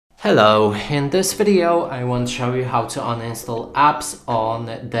Hello, in this video I want to show you how to uninstall apps on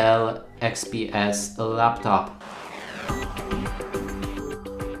Dell XPS laptop.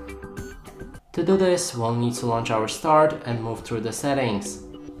 To do this, we'll need to launch our Start and move through the settings.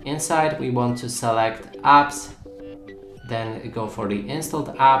 Inside we want to select Apps, then go for the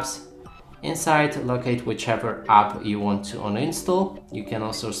Installed Apps. Inside, locate whichever app you want to uninstall. You can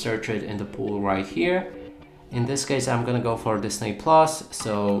also search it in the pool right here. In this case, I'm gonna go for Disney Plus,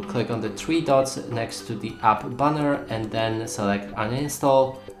 so click on the three dots next to the app banner and then select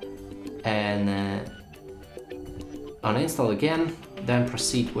uninstall and uninstall again. Then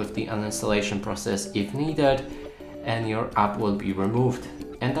proceed with the uninstallation process if needed and your app will be removed.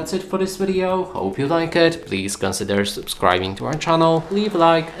 And that's it for this video. Hope you like it. Please consider subscribing to our channel, leave a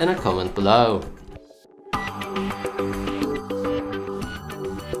like and a comment below.